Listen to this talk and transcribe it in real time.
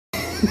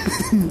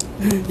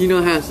You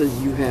know how it says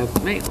you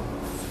have mail?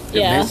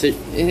 Your Yeah. message,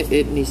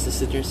 it needs to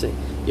sit there and say,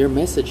 your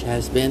message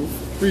has been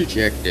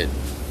rejected.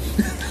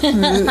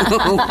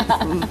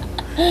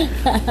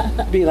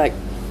 Be like,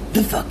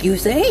 the fuck you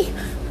say?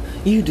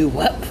 You do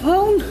what,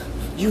 phone?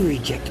 You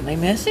reject my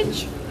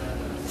message?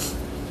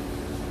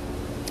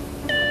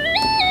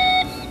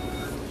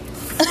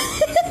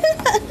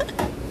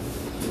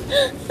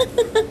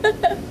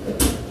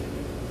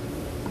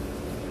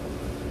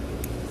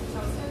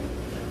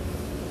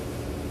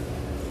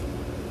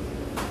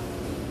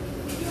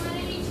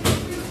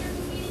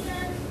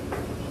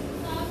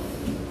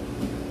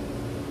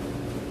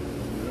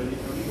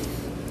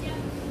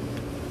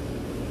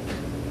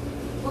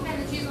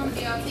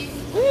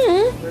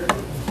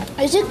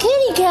 It's a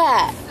kitty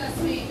cat.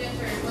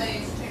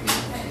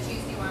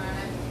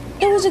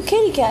 It was a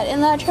kitty cat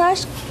in that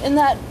trash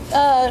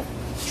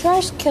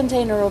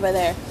container over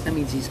there. That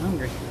means he's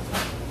hungry.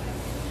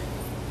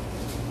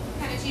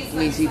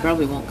 Means he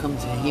probably won't come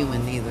to a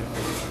human either.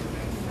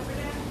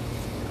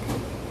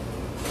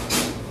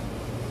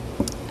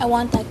 I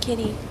want that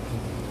kitty.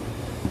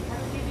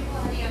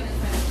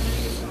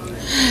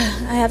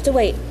 I have to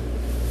wait.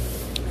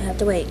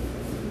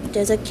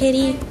 There's a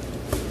kitty,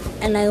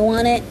 and I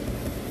want it.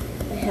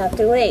 I have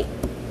to wait.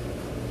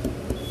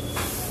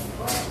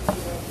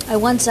 I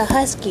want a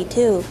husky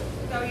too.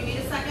 So you need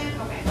a second?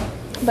 Okay.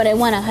 But I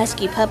want a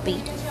husky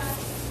puppy.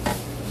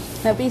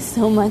 That'd be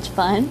so much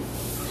fun.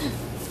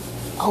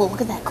 Oh,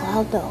 look at that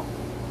cloud though.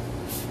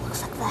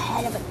 Looks like the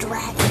head of a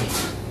dragon.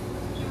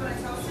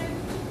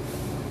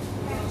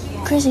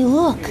 Chrissy,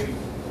 look.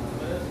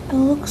 It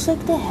looks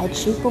like the head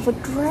shape of a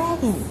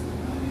dragon.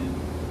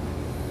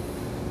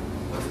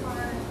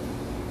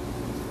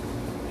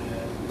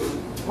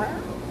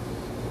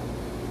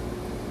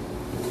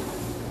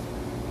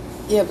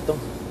 Yeah, but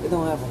they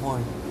don't have a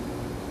horn.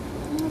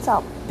 That's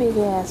a big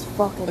ass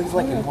fucking Looks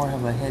like head. it more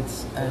of a head,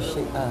 a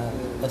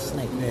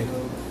snake head.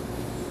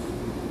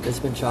 It's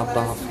been chopped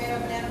off. Tomato,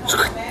 banana,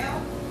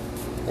 tomato.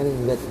 And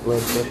then you got the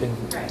blood dripping.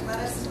 Right,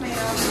 lettuce,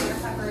 tomato,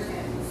 and peppers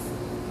in.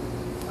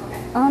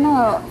 Okay. Oh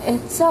no,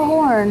 it's a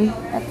horn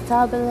at the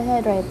top of the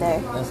head right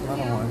there. That's not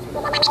a horn.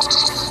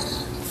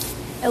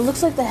 It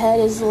looks like the head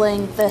is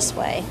laying this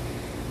way.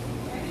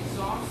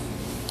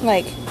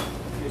 Like,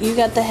 you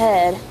got the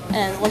head,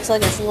 and it looks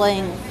like it's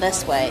laying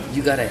this way.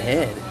 You got a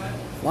head.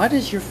 Why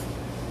does your...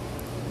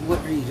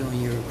 What are you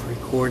doing? You're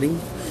recording?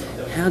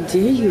 How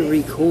dare you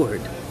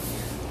record?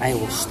 I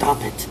will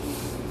stop it.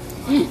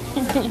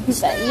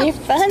 But you're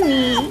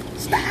funny.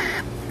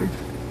 Stop.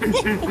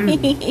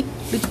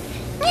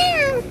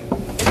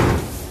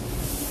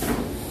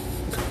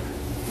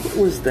 What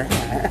was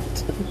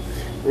that?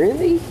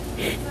 Really?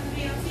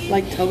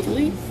 Like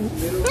totally?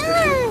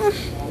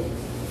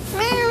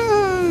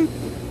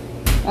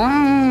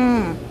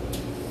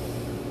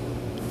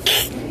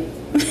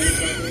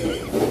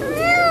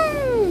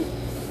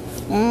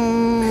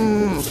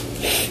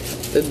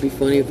 That'd be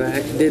funny if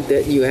I did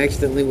that and you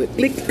accidentally went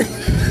click.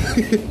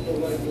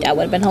 That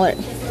would have been hilarious.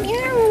 You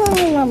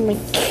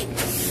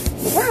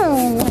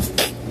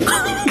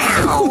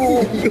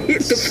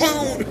hit the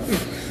phone.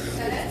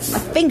 My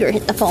finger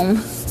hit the phone.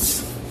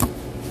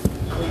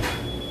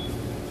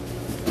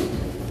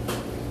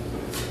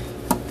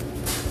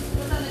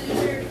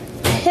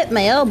 I hit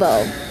my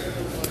elbow.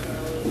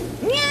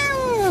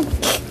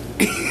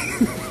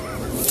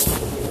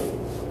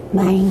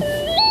 Mine.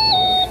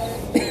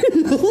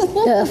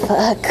 Oh,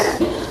 fuck.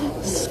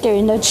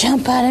 Scaring the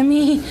jump out of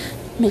me.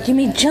 Making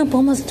me jump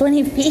almost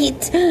 20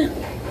 feet.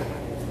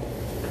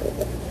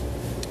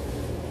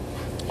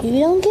 You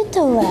don't get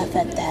to laugh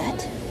at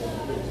that.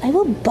 I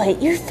will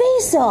bite your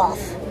face off.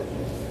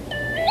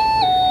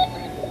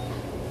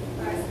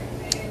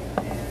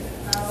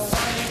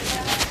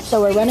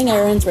 So we're running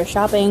errands, we're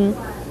shopping,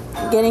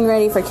 getting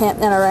ready for Camp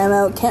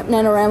NaNoWriMo. Camp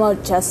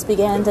NaNoWriMo just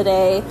began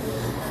today,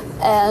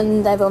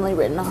 and I've only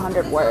written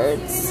 100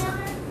 words.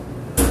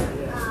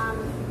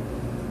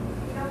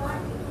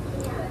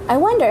 I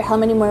wonder how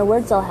many more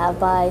words I'll have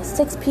by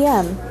 6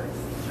 p.m.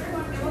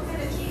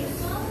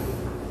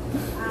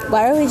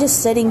 Why are we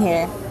just sitting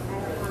here?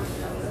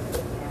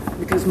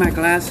 Because my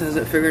glass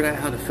hasn't figured out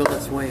how to fill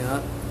its way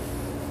up.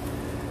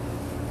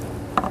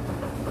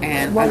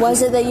 And What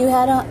was it that you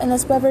had in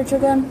this beverage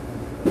again?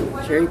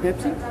 Cherry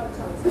Pepsi?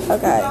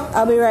 Okay,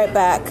 I'll be right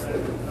back.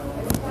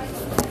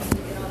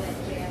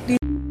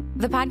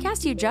 The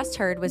podcast you just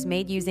heard was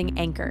made using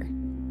Anchor.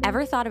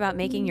 Ever thought about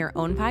making your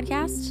own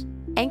podcast?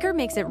 Anchor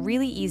makes it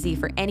really easy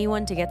for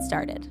anyone to get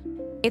started.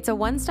 It's a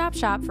one-stop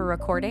shop for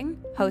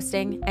recording,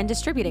 hosting, and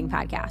distributing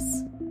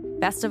podcasts.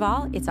 Best of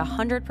all, it's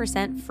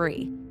 100%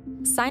 free.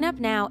 Sign up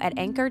now at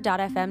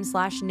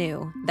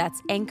anchor.fm/new.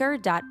 That's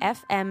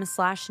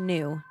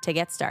anchor.fm/new to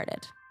get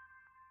started.